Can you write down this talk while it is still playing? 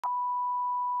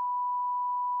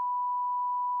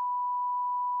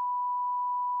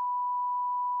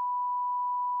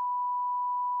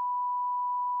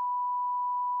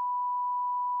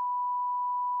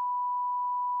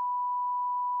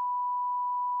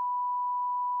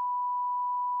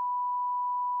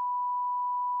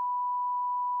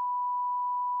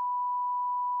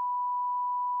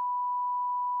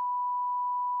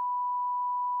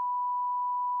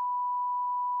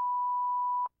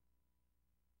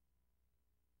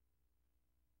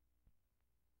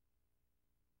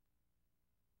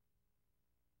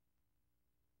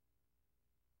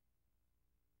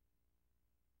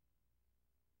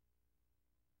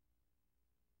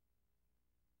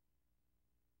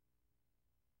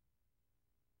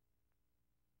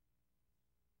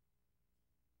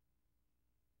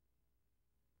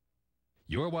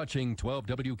You're watching 12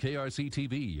 WKRC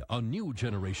TV, a new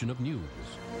generation of news.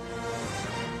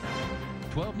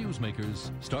 12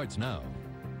 Newsmakers starts now.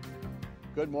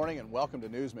 Good morning and welcome to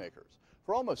Newsmakers.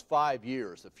 For almost 5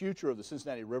 years, the future of the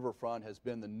Cincinnati Riverfront has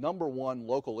been the #1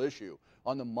 local issue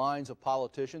on the minds of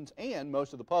politicians and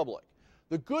most of the public.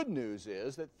 The good news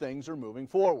is that things are moving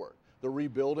forward. The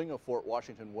rebuilding of Fort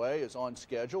Washington Way is on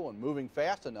schedule and moving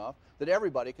fast enough that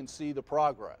everybody can see the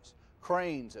progress.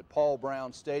 Cranes at Paul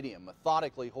Brown Stadium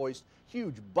methodically hoist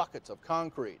huge buckets of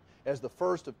concrete as the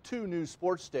first of 2 new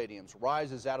sports stadiums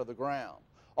rises out of the ground.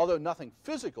 Although nothing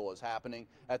physical is happening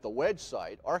at the wedge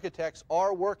site, architects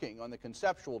are working on the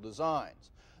conceptual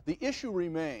designs. The issue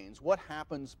remains what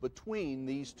happens between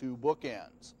these 2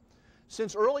 bookends.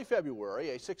 Since early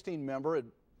February, a 16-member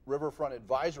Riverfront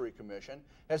Advisory Commission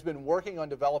has been working on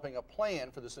developing a plan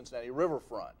for the Cincinnati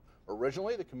Riverfront.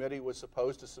 Originally, the committee was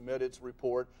supposed to submit its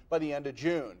report by the end of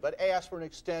June, but asked for an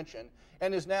extension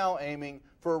and is now aiming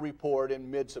for a report in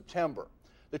mid-September.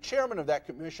 The chairman of that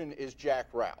commission is Jack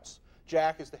Rouse.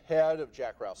 Jack is the head of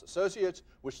Jack Rouse Associates,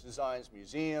 which designs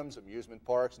museums, amusement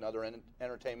parks, and other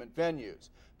entertainment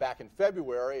venues. Back in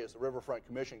February, as the Riverfront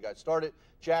Commission got started,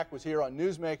 Jack was here on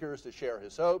Newsmakers to share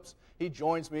his hopes. He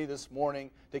joins me this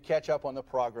morning to catch up on the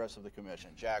progress of the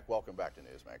commission. Jack, welcome back to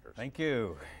Newsmakers. Thank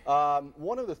you.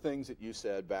 One of the things that you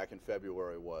said back in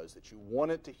February was that you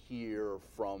wanted to hear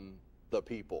from the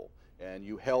people, and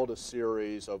you held a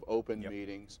series of open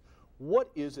meetings.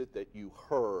 What is it that you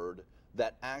heard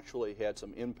that actually had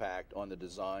some impact on the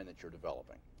design that you're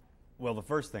developing? Well, the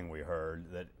first thing we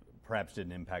heard that perhaps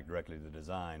didn't impact directly the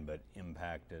design, but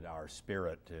impacted our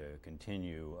spirit to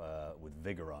continue with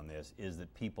vigor on this, is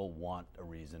that people want a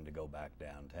reason to go back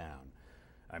downtown.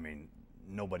 I mean,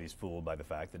 nobody's fooled by the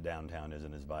fact that downtown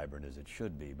isn't as vibrant as it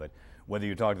should be, but whether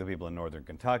you talk to the people in northern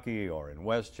Kentucky or in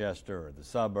Westchester or the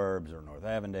suburbs or North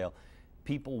Avondale,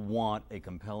 people want a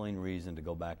compelling reason to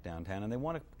go back downtown, and they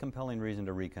want a compelling reason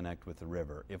to reconnect with the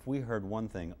river. If we heard one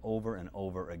thing over and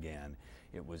over again,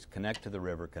 it was connect to the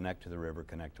river, connect to the river,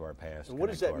 connect to our past. And what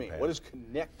does that mean? What does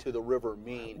connect to the river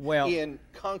mean in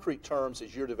concrete terms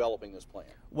as you're developing this plan?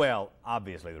 Well,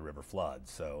 obviously the river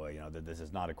floods, so this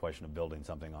is not a question of building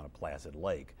something on a placid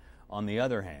lake. On the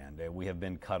other hand, we have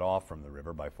been cut off from the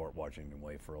river by Fort Washington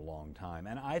Way for a long time,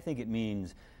 and I think it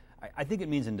means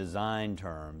in design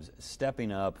terms,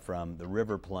 stepping up from the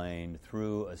river plain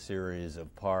through a series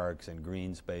of parks and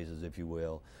green spaces, if you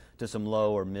will, to some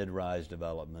low or mid-rise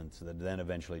developments that then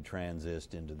eventually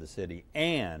transist into the city,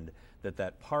 and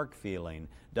that park feeling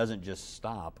doesn't just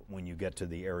stop when you get to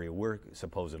the area we're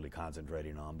supposedly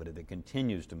concentrating on, but it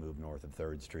continues to move north of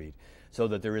 3rd Street, so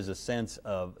that there is a sense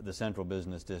of the Central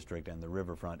Business District and the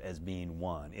riverfront as being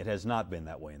one. It has not been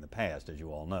that way in the past, as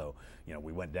you all know.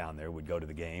 We went down there, we'd go to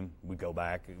the game, we'd go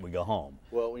back, we'd go home.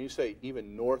 Well, when you say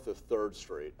even north of 3rd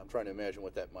Street, I'm trying to imagine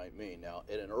what that might mean. Now,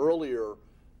 at an earlier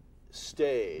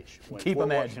stage, when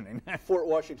Fort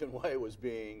Washington Way was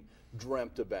being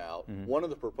dreamt about, one of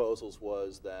the proposals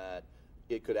was that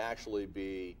it could actually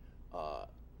be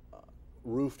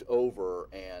roofed over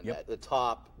and at the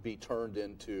top be turned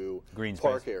into green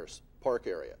park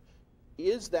area.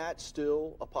 Is that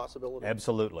still a possibility?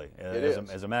 Absolutely.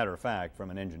 As a matter of fact,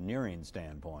 from an engineering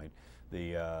standpoint,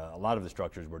 a lot of the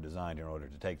structures were designed in order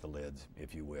to take the lids,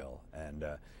 if you will, and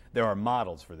there are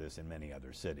models for this in many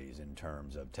other cities in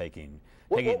terms of taking.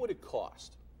 What would it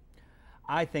cost?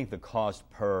 I think the cost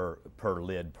per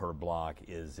lid per block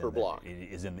is in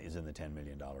the $10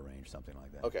 million range, something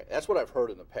like that. Okay, that's what I've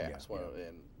heard in the past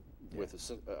with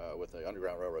the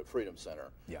Underground Railroad Freedom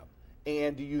Center. Yeah.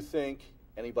 And do you think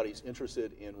anybody's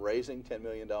interested in raising $10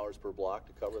 million per block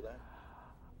to cover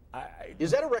that?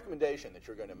 Is that a recommendation that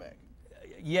you're going to make?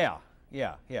 Yeah.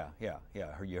 You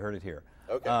heard it here.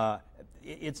 Okay.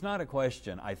 It's not a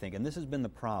question, I think, and this has been the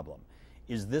problem.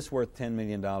 Is this worth $10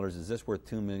 million? Is this worth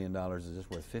 $2 million? Is this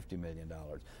worth $50 million?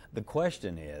 The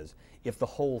question is, if the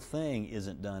whole thing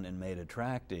isn't done and made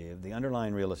attractive, the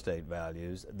underlying real estate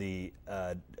values, the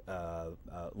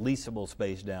leasable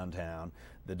space downtown,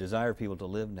 the desire of people to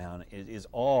live down is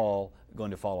all going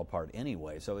to fall apart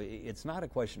anyway. So it's not a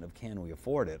question of can we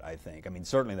afford it, I think. I mean,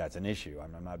 certainly that's an issue.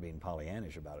 I'm not being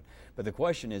Pollyannish about it. But the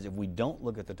question is, if we don't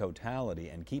look at the totality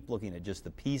and keep looking at just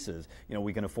the pieces,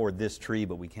 we can afford this tree,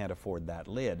 but we can't afford that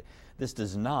lid. This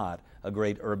does not a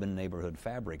great urban neighborhood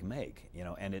fabric make,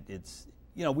 and it's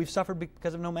we've suffered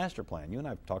because of no master plan. You and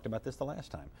I talked about this the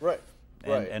last time. Right.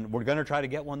 And we're going to try to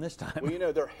get one this time.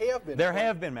 Well, there have been. There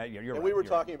have been, Matt. You're and right. we were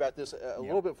talking about this a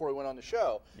little bit before we went on the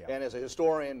show. Yeah. And as a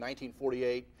historian,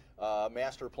 1948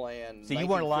 master plan. See, you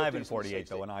weren't alive in 1950s and '48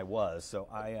 though, and I was. So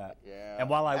yeah. And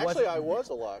while I actually, I was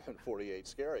alive in '48.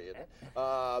 Scary, isn't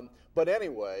it? But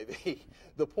anyway,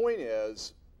 the point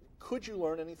is, could you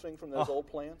learn anything from those old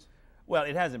plans? Well,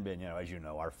 it hasn't been, as you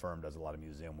know, our firm does a lot of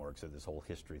museum work, so this whole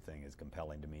history thing is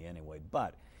compelling to me anyway.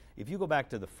 But if you go back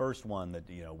to the first one that,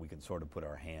 we can sort of put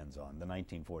our hands on, the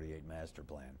 1948 master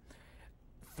plan,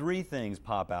 three things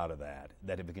pop out of that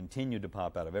have continued to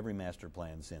pop out of every master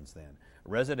plan since then.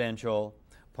 Residential,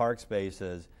 park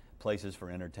spaces, places for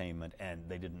entertainment, and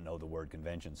they didn't know the word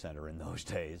convention center in those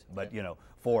days, but,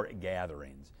 for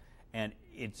gatherings. And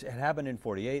it happened in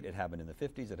 '48, it happened in the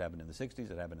 '50s, it happened in the '60s,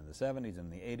 it happened in the '70s,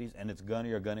 and the '80s, and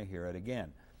you're going to hear it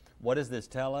again. What does this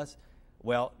tell us?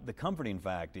 Well, the comforting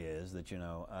fact is that,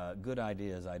 good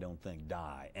ideas, I don't think,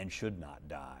 die and should not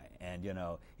die. And,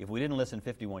 if we didn't listen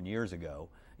 51 years ago,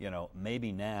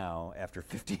 maybe now, after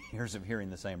 50 years of hearing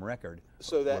the same record,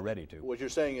 we're ready to. What you're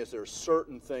saying is there are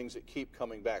certain things that keep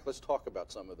coming back. Let's talk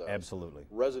about some of those. Absolutely.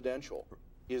 Residential.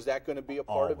 Is that going to be a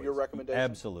part of your recommendation?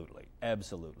 Absolutely,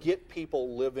 absolutely. Get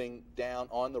people living down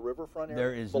on the riverfront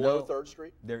area, below 3rd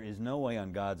Street? There is no way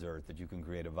on God's earth that you can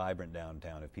create a vibrant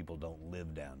downtown if people don't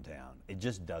live downtown. It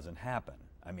just doesn't happen.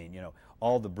 I mean,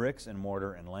 all the bricks and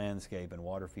mortar and landscape and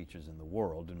water features in the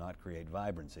world do not create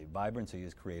vibrancy. Vibrancy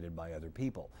is created by other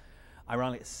people.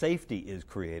 Ironically, safety is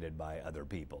created by other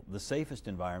people. The safest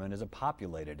environment is a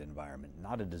populated environment,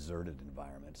 not a deserted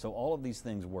environment. So all of these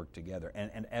things work together,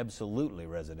 and absolutely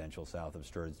residential south of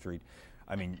 3rd Street.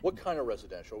 I mean, what kind of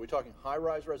residential? Are we talking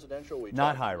high-rise residential? Are we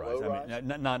not talking high-rise. low-rise? I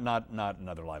mean, not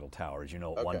another Lytle Towers.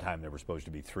 At one time there were supposed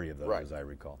to be 3 of those, as I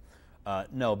recall.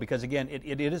 No, because again,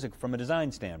 it is from a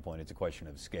design standpoint, it's a question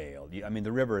of scale. I mean,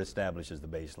 the river establishes the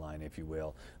baseline, if you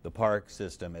will, the park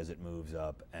system as it moves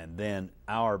up, and then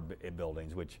our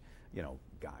buildings, which,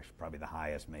 probably the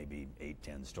highest maybe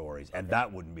 8-10 stories, and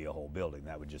that wouldn't be a whole building.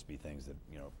 That would just be things that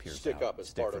stick up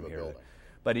as part of a building.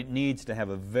 But it needs to have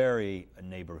a very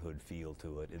neighborhood feel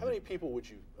to it. How many people would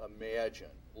you imagine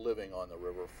living on the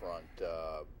riverfront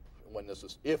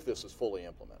if this is fully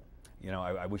implemented?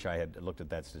 I wish I had looked at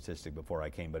that statistic before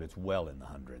I came, but it's well in the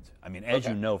hundreds. I mean, as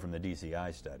you know from the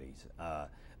DCI studies,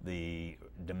 the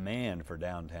demand for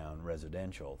downtown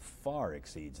residential far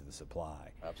exceeds the supply.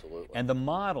 Absolutely. And the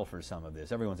model for some of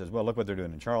this, everyone says, well, look what they're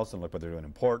doing in Charleston, look what they're doing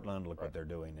in Portland, look what they're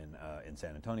doing in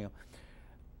San Antonio.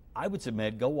 I would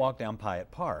submit, go walk down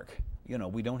Pyatt Park.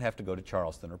 We don't have to go to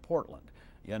Charleston or Portland.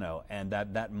 And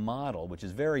that model, which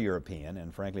is very European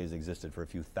and frankly has existed for a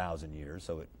few thousand years,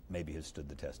 so it maybe has stood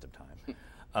the test of time,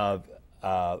 of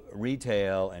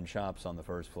retail and shops on the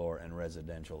first floor and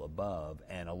residential above,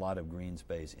 and a lot of green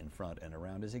space in front and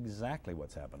around is exactly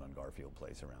what's happened on Garfield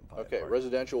Place around Pyatt Park. Okay,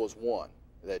 residential is one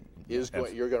that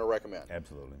you're going to recommend.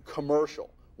 Absolutely. Commercial.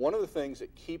 One of the things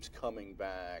that keeps coming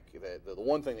back, the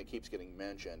one thing that keeps getting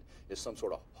mentioned is some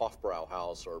sort of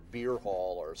Hofbrauhaus or beer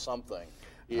hall or something.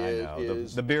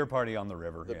 The beer party on the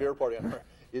river. The beer party on the river.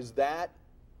 Is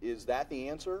that the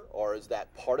answer, or is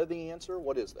that part of the answer?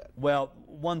 What is that? Well,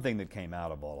 one thing that came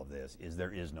out of all of this is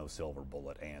there is no silver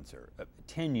bullet answer.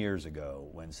 10 years ago,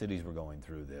 when cities were going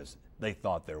through this, they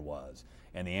thought there was.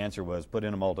 And the answer was put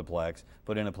in a multiplex,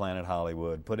 put in a Planet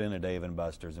Hollywood, put in a Dave &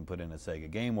 Buster's, and put in a Sega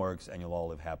GameWorks, and you'll all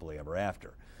live happily ever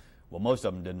after. Well, most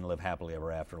of them didn't live happily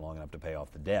ever after long enough to pay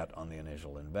off the debt on the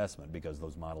initial investment because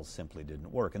those models simply didn't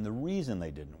work. And the reason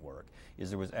they didn't work is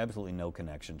there was absolutely no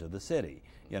connection to the city.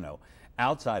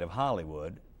 Outside of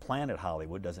Hollywood, Planet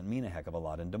Hollywood doesn't mean a heck of a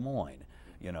lot in Des Moines.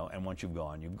 And once you've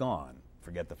gone, you've gone.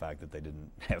 Forget the fact that they didn't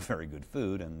have very good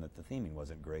food and that the theming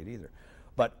wasn't great either.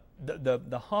 But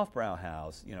the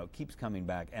Hofbrauhaus, keeps coming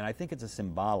back, and I think it's a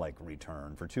symbolic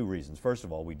return for 2 reasons. First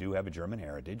of all, we do have a German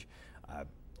heritage.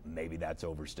 Maybe that's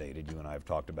overstated. You and I have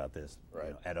talked about this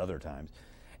at other times.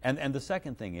 And the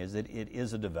second thing is that it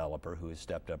is a developer who has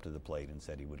stepped up to the plate and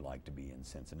said he would like to be in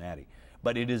Cincinnati.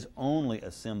 But it is only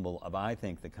a symbol of, I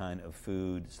think, the kind of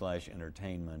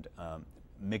food/entertainment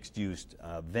mixed-use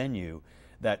venue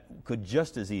that could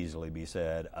just as easily be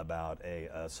said about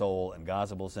a soul and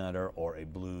gospel center or a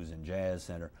blues and jazz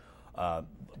center.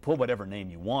 Put whatever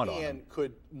name you want on them. And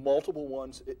could multiple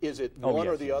ones, is it one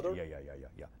or the other?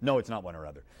 Yeah. No, it's not one or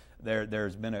other.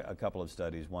 There's been a couple of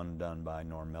studies, one done by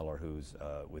Norm Miller, who's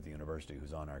with the university,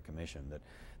 who's on our commission,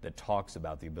 that talks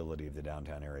about the ability of the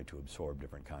downtown area to absorb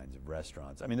different kinds of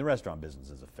restaurants. I mean, the restaurant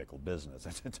business is a fickle business.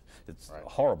 It's a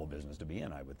horrible business to be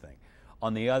in, I would think.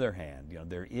 On the other hand,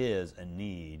 there is a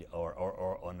need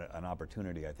or an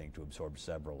opportunity, I think, to absorb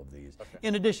several of these,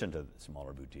 in addition to the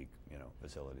smaller boutique,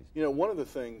 facilities. One of the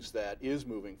things that is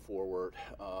moving forward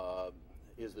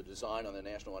is the design on the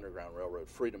National Underground Railroad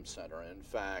Freedom Center. And in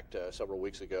fact, several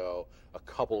weeks ago, a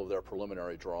couple of their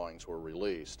preliminary drawings were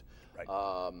released. Right.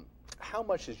 How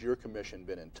much has your commission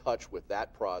been in touch with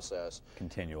that process?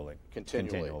 Continually.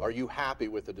 Are you happy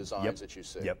with the designs that you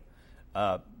see? Yep.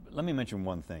 Let me mention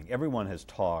one thing. Everyone has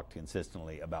talked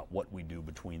consistently about what we do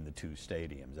between the two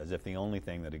stadiums, as if the only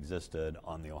thing that existed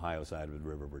on the Ohio side of the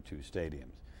river were two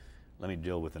stadiums. Let me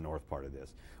deal with the north part of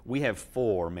this. We have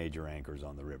 4 major anchors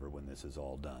on the river when this is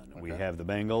all done. Okay. We have the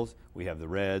Bengals, we have the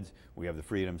Reds, we have the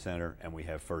Freedom Center, and we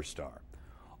have First Star.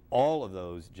 All of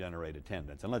those generate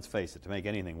attendance. And let's face it, to make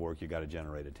anything work, you've got to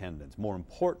generate attendance. More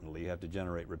importantly, you have to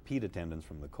generate repeat attendance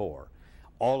from the core.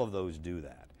 All of those do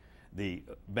that. The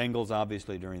Bengals,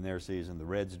 obviously, during their season, the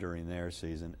Reds during their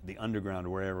season, the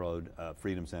Underground Railroad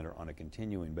Freedom Center on a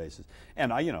continuing basis.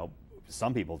 And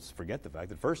some people forget the fact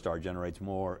that First Star generates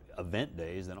more event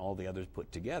days than all the others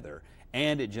put together,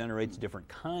 and it generates different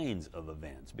kinds of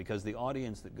events because the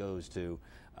audience that goes to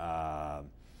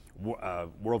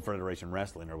World Federation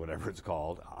Wrestling or whatever it's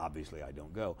called, obviously I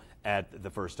don't go, at the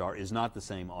First Star is not the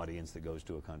same audience that goes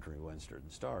to a country western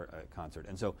star concert.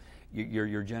 And so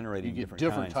you're generating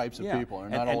different types of people. They're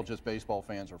not all just baseball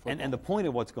fans or football. And the point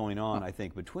of what's going on, I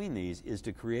think, between these is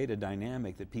to create a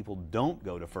dynamic that people don't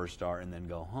go to First Star and then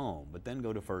go home, but then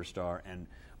go to First Star and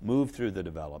move through the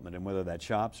development, and whether that's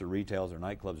shops or retails or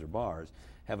nightclubs or bars,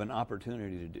 have an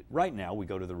opportunity to do. Right now, we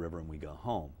go to the river and we go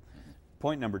home.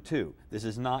 Point number 2, this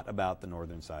is not about the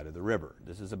northern side of the river.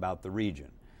 This is about the region.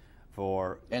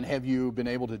 And have you been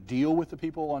able to deal with the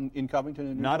people in Covington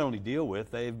and New Not only deal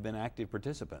with, they've been active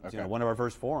participants. Okay. One of our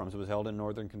first forums was held in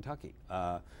northern Kentucky.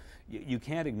 You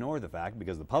can't ignore the fact,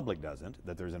 because the public doesn't,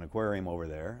 that there's an aquarium over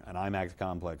there, an IMAX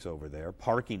complex over there,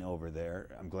 parking over there.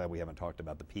 I'm glad we haven't talked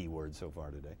about the P word so far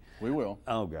today. We will.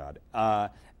 Oh, God.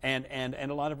 And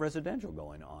a lot of residential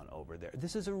going on over there.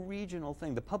 This is a regional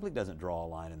thing. The public doesn't draw a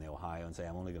line in the Ohio and say,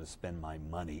 I'm only going to spend my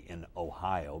money in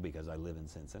Ohio because I live in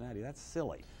Cincinnati. That's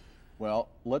silly. Well,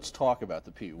 let's talk about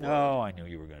the P word. Oh, I knew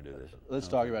you were going to do this. Let's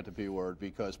talk about the P word,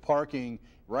 because parking,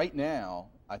 right now,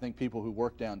 I think people who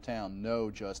work downtown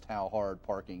know just how hard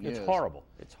parking is. It's horrible.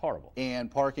 It's horrible. And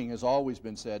parking has always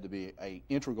been said to be an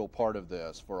integral part of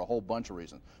this for a whole bunch of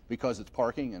reasons. Because it's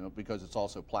parking and because it's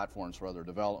also platforms for other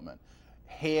development.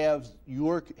 Has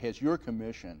your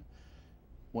commission,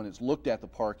 when it's looked at the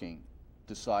parking,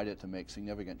 decided to make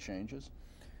significant changes?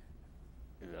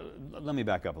 Let me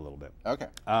back up a little bit. Okay.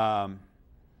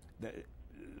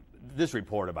 This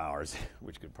report of ours,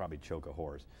 which could probably choke a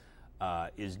horse,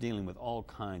 is dealing with all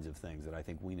kinds of things that I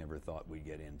think we never thought we'd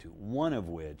get into. One of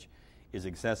which is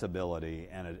accessibility,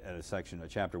 and a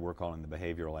chapter we're calling the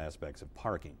behavioral aspects of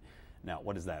parking. Now,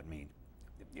 what does that mean?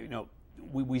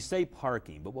 We say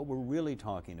parking, but what we're really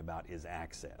talking about is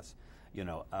access.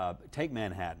 Take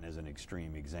Manhattan as an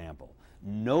extreme example.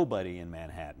 Nobody in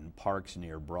Manhattan parks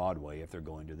near Broadway if they're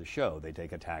going to the show. They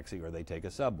take a taxi or they take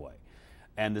a subway.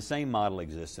 And the same model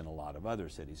exists in a lot of other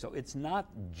cities. So it's not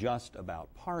just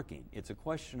about parking. It's a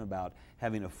question about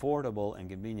having affordable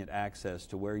and convenient access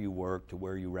to where you work, to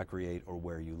where you recreate, or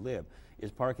where you live.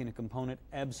 Is parking a component?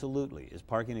 Absolutely. Is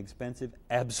parking expensive?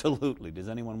 Absolutely. Does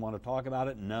anyone want to talk about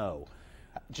it? No.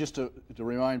 Just to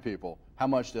remind people, how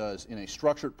much does, in a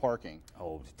structured parking?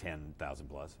 Oh, 10,000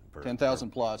 plus. 10,000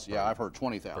 plus, yeah, I've heard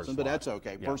 20,000, but that's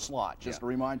okay, per slot, just to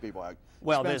remind people how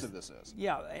expensive this is.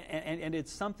 Yeah, and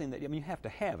it's something that, you have to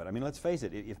have it. Let's face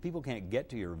it, if people can't get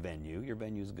to your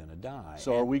venue's going to die.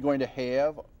 So are we going to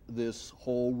have this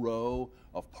whole row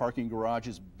of parking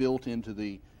garages built into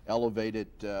the elevated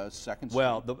second street?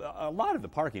 Well, a lot of the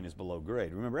parking is below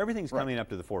grade. Remember, everything's coming up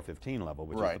to the 415 level,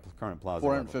 which is the current plaza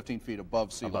 415 feet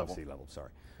above sea level. Above sea level, sorry.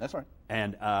 That's right.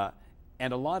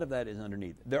 And a lot of that is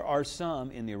underneath. There are some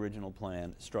in the original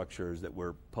plan structures that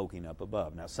we're poking up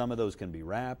above. Now, some of those can be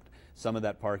wrapped. Some of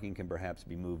that parking can perhaps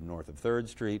be moved north of 3rd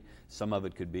Street. Some of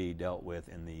it could be dealt with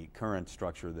in the current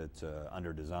structure that's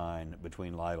under design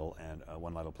between Lytle and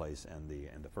One Lytle Place and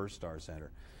the First Star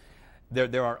Center.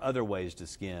 There are other ways to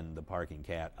skin the parking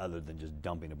cat other than just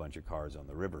dumping a bunch of cars on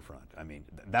the riverfront.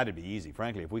 That'd be easy.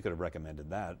 Frankly, if we could have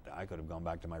recommended that, I could have gone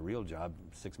back to my real job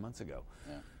 6 months ago.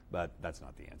 Yeah. But that's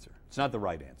not the answer. It's not the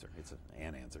right answer. It's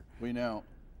an answer. We know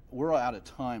we're out of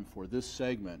time for this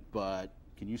segment, but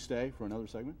can you stay for another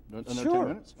segment? Another 10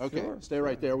 minutes? Okay, sure. Stay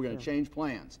right there. We're going to change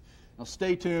plans. Now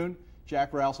stay tuned.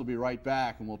 Jack Rouse will be right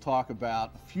back, and we'll talk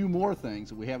about a few more things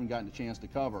that we haven't gotten a chance to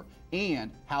cover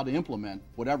and how to implement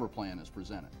whatever plan is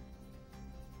presented.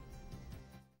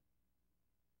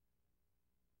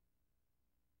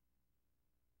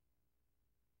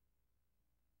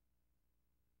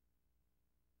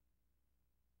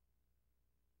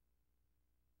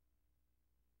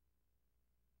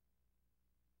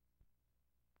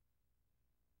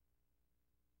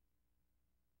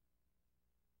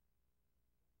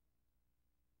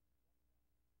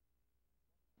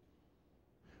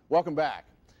 Welcome back.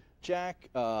 Jack,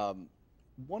 one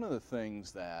of the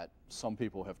thwe's that some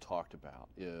people have talked about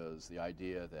is the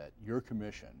idea that your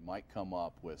commission might come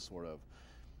up with sort of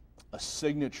a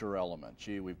signature element.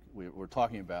 Gee, we're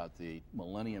talking about the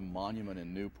Millennium Monument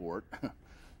in Newport,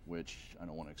 which I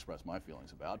don't want to express my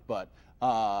feelings about, but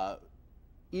are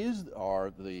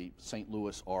the St.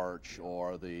 Louis Arch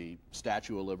or the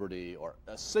Statue of Liberty or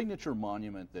a signature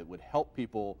monument that would help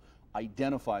people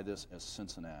identify this as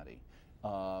Cincinnati?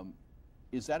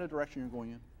 Is that a direction you're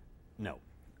going in? No.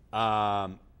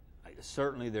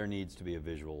 Certainly there needs to be a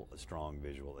strong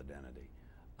visual identity.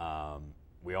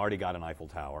 We already got an Eiffel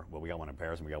Tower. Well, we got one in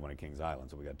Paris and we got one in Kings Island,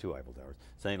 so we got 2 Eiffel Towers.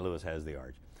 St. Louis has the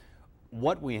Arch.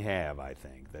 What we have, I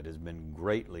think, that has been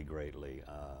greatly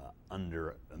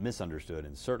misunderstood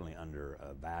and certainly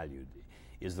undervalued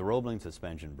is the Roebling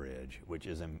Suspension Bridge, which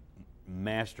is a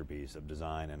masterpiece of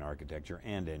design and architecture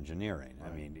and engineering.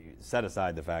 Right. I mean, set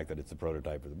aside the fact that it's the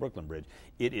prototype for the Brooklyn Bridge,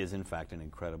 it is in fact an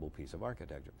incredible piece of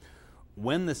architecture.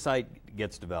 When the site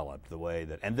gets developed the way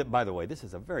that, and by the way, this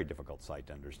is a very difficult site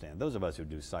to understand. Those of us who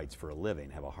do sites for a living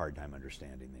have a hard time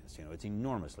understanding this. You know, it's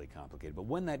enormously complicated. But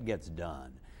when that gets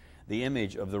done, the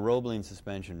image of the Roebling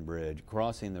Suspension Bridge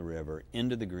crossing the river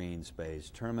into the green space,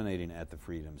 terminating at the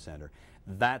Freedom Center,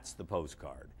 that's the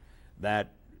postcard.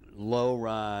 That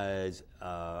low-rise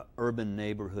urban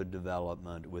neighborhood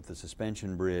development with the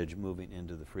suspension bridge moving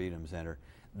into the Freedom Center,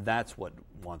 that's what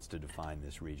wants to define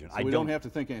this region. So we don't have to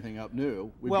think anything up new.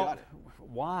 We've got it.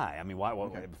 Why? I mean, why? Well,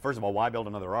 okay. First of all, why build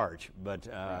another arch? But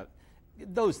right.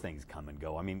 Those things come and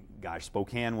go. I mean, gosh,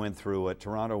 Spokane went through it.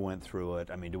 Toronto went through it.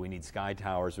 I mean, do we need sky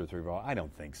towers or 3? I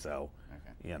don't think so.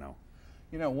 Okay. You know.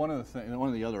 You know, one of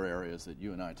the other areas that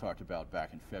you and I talked about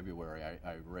back in February,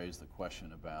 I raised the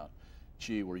question about,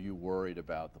 gee, were you worried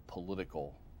about the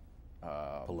political?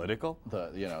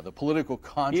 The political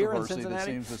controversy that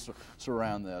seems to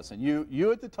surround this. And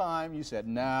you at the time, you said,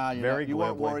 nah, you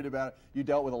weren't worried about it. You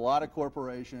dealt with a lot of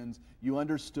corporations. You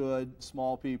understood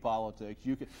small p politics.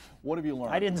 What have you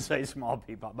learned? I didn't say small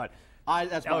p, but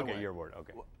that's my okay, word. your word.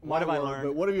 Okay. What have I learned?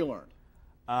 But what have you learned?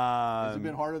 Has it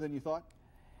been harder than you thought?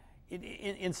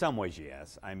 In some ways,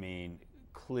 yes. I mean,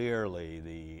 clearly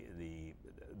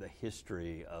the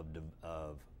history of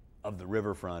the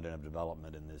riverfront and of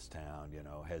development in this town, you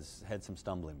know, has had some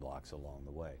stumbling blocks along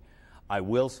the way. I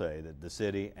will say that the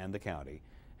city and the county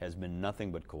has been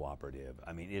nothing but cooperative.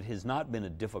 I mean, it has not been a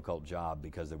difficult job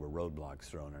because there were roadblocks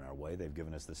thrown in our way. They've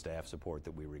given us the staff support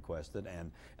that we requested,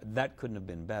 and that couldn't have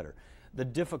been better. The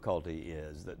difficulty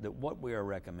is that what we are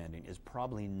recommending is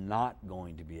probably not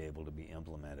going to be able to be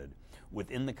implemented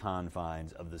within the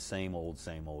confines of the same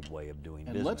old way of doing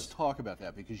business. And let's talk about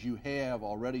that, because you have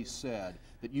already said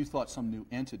that you thought some new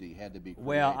entity had to be created.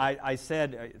 Well, I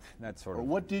said that's sort of. Or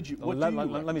what did you?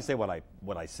 Let me say what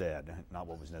I said, not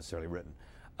what was necessarily written.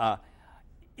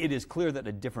 It is clear that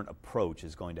a different approach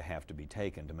is going to have to be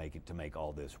taken to make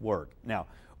all this work. Now,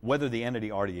 whether the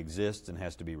entity already exists and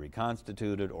has to be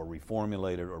reconstituted or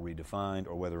reformulated or redefined,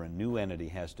 or whether a new entity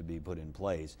has to be put in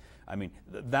place, I mean,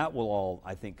 that will all,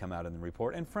 I think, come out in the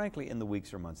report, and frankly, in the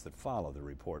weeks or months that follow the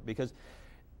report, because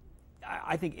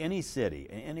I think any city,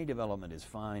 any development is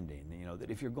finding, you know,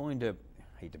 that if you're going to,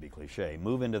 I hate to be cliche,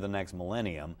 move into the next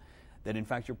millennium, that in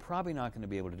fact you're probably not going to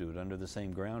be able to do it under the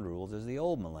same ground rules as the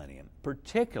old millennium,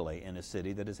 particularly in a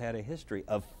city that has had a history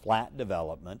of flat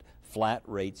development, flat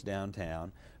rates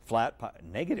downtown,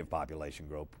 negative population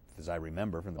growth, as I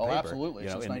remember from the paper. Oh, absolutely,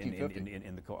 since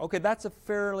 1950. Okay, that's a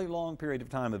fairly long period of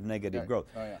time of negative growth.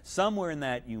 Oh, yeah. Somewhere in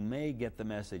that you may get the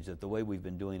message that the way we've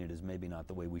been doing it is maybe not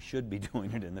the way we should be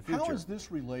doing it in the future. How is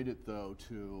this related, though,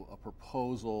 to a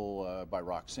proposal by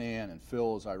Roxanne and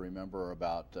Phil, as I remember,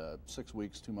 about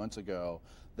 2 months ago,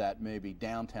 that maybe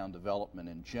downtown development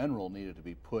in general needed to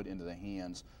be put into the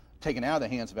hands, taken out of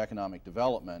the hands of economic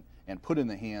development and put in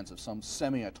the hands of some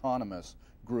semi-autonomous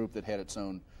group that had its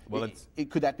own. Well,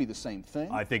 could that be the same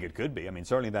thing? I think it could be. I mean,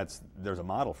 certainly there's a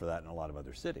model for that in a lot of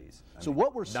other cities.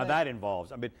 What we're saying now that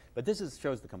involves. I mean, but this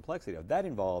shows the complexity of that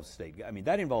involves state. I mean,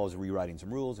 that involves rewriting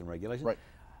some rules and regulations. Right.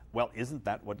 Well, isn't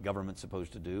that what government's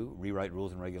supposed to do? Rewrite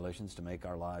rules and regulations to make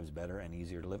our lives better and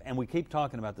easier to live. And we keep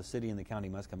talking about the city and the county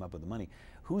must come up with the money.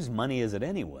 Whose money is it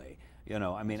anyway? You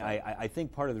know, I mean, I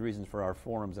think part of the reasons for our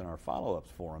forums and our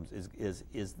follow-ups forums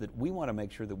is that we want to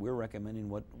make sure that we're recommending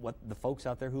what the folks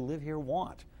out there who live here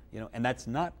want. You know, and that's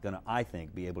not going to, I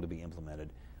think, be able to be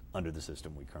implemented under the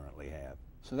system we currently have.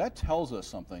 So that tells us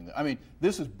something. I mean,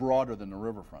 this is broader than the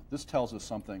riverfront. This tells us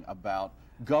something about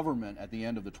government at the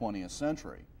end of the 20th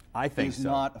century. I think is so.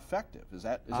 Not effective. Is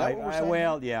that what we're saying?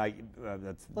 Well, yeah.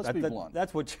 Let's be blunt.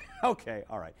 That's what. Okay,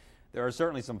 all right. there are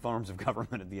certainly some forms of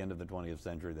government at the end of the 20th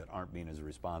century that aren't being as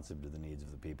responsive to the needs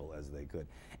of the people as they could.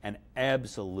 And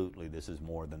absolutely, this is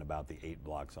more than about the 8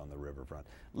 blocks on the riverfront.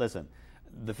 Listen,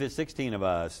 the 16 of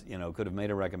us, could have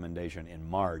made a recommendation in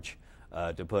March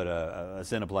to put a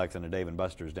Cineplex and a Dave &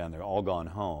 Buster's down there, all gone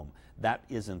home. That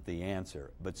isn't the answer.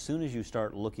 But soon as you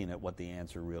start looking at what the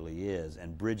answer really is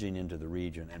and bridging into the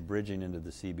region and bridging into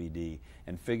the CBD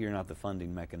and figuring out the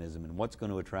funding mechanism and what's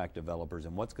going to attract developers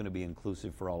and what's going to be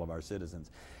inclusive for all of our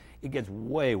citizens, it gets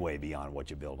way, way beyond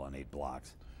what you build on 8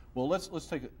 blocks. Well, let's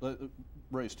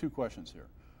raise 2 questions here.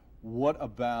 What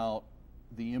about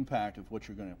the impact of what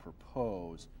you're going to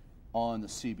propose on the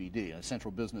CBD, a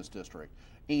central business district?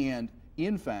 And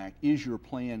in fact, is your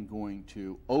plan going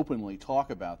to openly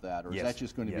talk about that, or is that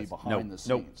just going to be behind the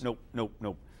scenes?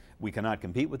 Nope. We cannot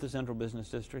compete with the central business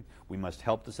district. We must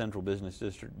help the central business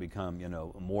district become,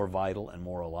 more vital and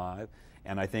more alive.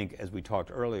 And I think, as we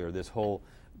talked earlier, this whole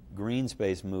green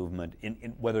space movement,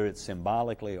 whether it's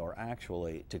symbolically or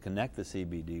actually, to connect the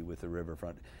CBD with the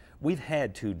riverfront, we've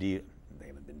had 2 they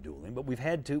haven't been dueling, but we've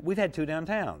had 2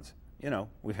 downtowns.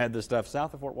 We've had the stuff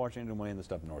south of Fort Washington Way and the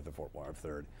stuff north of Fort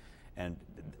Washington 3rd. And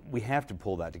we have to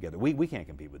pull that together. We can't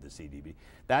compete with the CDB.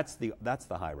 That's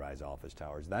the high-rise office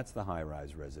towers. That's the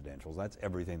high-rise residentials. That's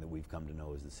everything that we've come to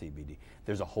know as the CBD.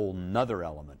 There's a whole nother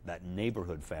element, that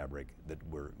neighborhood fabric, that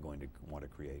we're going to want to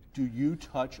create. Do you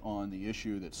touch on the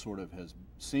issue that sort of has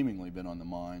seemingly been on the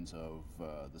minds of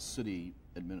the city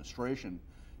administration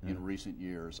in recent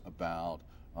years about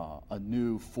a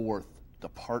new 4th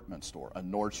department store, a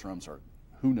Nordstrom's or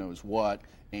who knows what,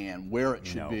 and where it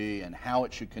should be and how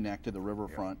it should connect to the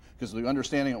riverfront? Because the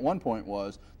understanding at one point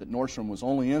was that Nordstrom was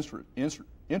only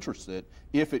interested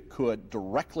if it could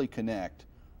directly connect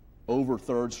over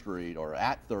 3rd Street or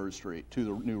at 3rd Street to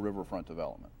the new riverfront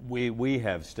development. We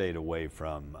have stayed away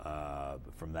from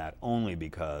that only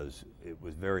because it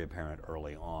was very apparent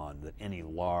early on that any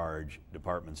large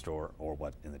department store, or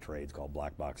what in the trades called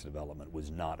black box development,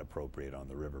 was not appropriate on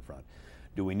the riverfront.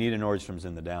 Do we need a Nordstrom's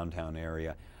in the downtown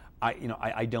area?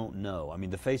 I don't know. I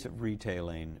mean, the face of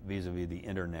retailing vis-a-vis the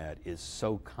internet is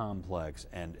so complex,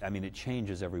 and I mean, it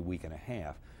changes every week and a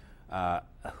half.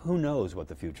 Who knows what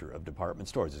the future of department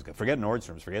stores is? Forget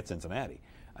Nordstrom's, forget Cincinnati.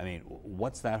 I mean,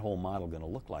 what's that whole model going to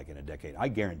look like in a decade? I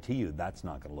guarantee you that's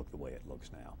not going to look the way it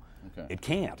looks now. Okay. It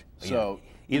can't. So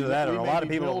either that or a lot of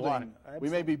people we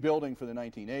may be building for the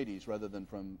 1980s rather than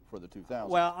for the 2000s.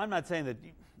 Well, I'm not saying that.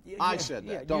 I said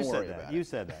that. Don't worry about it. You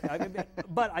said that.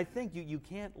 But I think you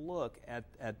can't look at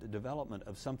the development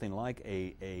of something like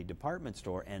a department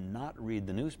store and not read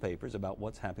the newspapers about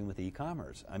what's happening with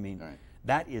e-commerce. I mean,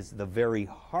 that is the very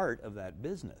heart of that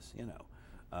business.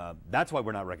 That's why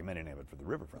we're not recommending it for the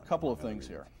riverfront. A couple of things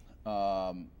here.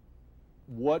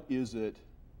 What is it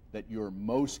that you're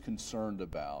most concerned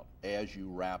about as you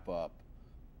wrap up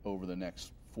over the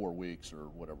next 4 weeks or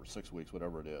whatever, 6 weeks,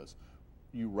 whatever it is?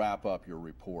 You wrap up your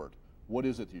report. What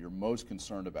is it that you're most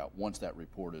concerned about once that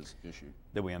report is issued?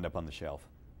 That we end up on the shelf.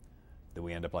 That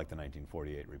we end up like the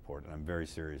 1948 report, and I'm very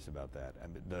serious about that. I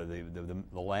mean,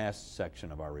 the last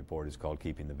section of our report is called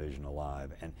Keeping the Vision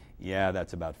Alive, and yeah,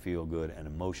 that's about feel good and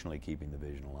emotionally keeping the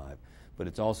vision alive, but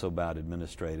it's also about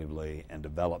administratively and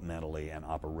developmentally and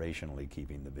operationally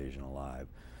keeping the vision alive.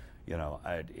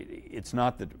 It's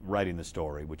not that writing the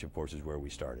story, which of course is where we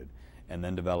started, and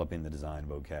then developing the design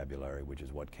vocabulary, which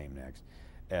is what came next,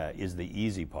 is the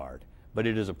easy part. But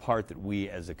it is a part that we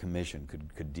as a commission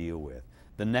could deal with.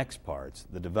 The next parts,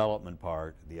 the development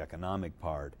part, the economic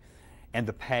part, and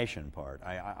the passion part,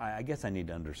 I guess I need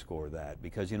to underscore that,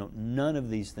 because none of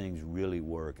these things really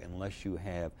work unless you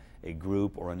have a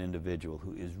group or an individual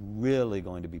who is really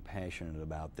going to be passionate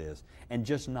about this and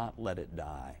just not let it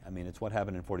die. I mean, it's what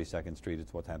happened in 42nd Street,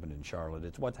 it's what's happened in Charlotte,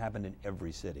 it's what's happened in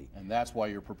every city. And that's why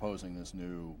you're proposing this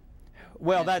new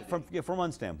Well, that from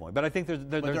one standpoint, but I think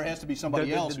there has to be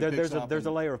somebody else who picks up. There's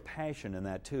a layer of passion in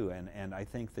that too, and I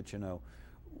think that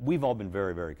we've all been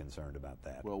very, very concerned about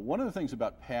that. Well, one of the things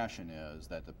about passion is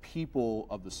that the people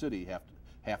of the city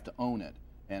have to own it.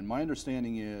 And my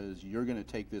understanding is you're going to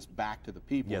take this back to the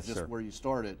people, yes, just sir. where you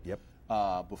started,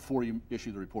 before you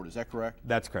issue the report. Is that correct?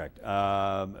 That's correct.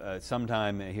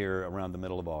 Sometime here around the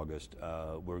middle of August,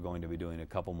 we're going to be doing a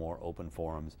couple more open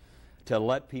forums to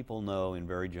let people know in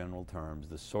very general terms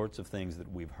the sorts of things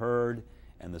that we've heard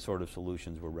and the sort of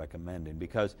solutions we're recommending,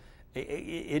 because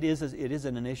it is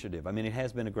an initiative. I mean, it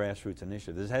has been a grassroots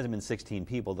initiative. This hasn't been 16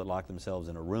 people that locked themselves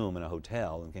in a room in a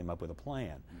hotel and came up with a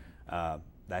plan.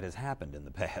 That has happened in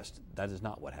the past. That is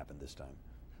not what happened this time.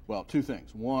 Well, two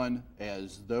things. One,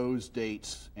 as those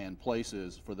dates and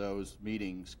places for those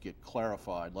meetings get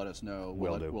clarified, let us know.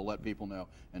 We'll let people know.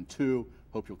 And two,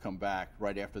 hope you'll come back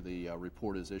right after the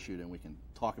report is issued and we can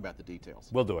talk about the details.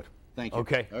 We'll do it. Thank you.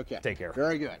 Okay. Okay. Take care.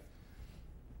 Very good.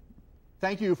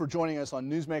 Thank you for joining us on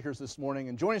Newsmakers this morning,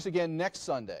 and join us again next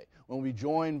Sunday when we'll be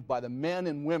joined by the men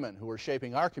and women who are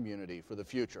shaping our community for the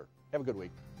future. Have a good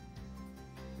week.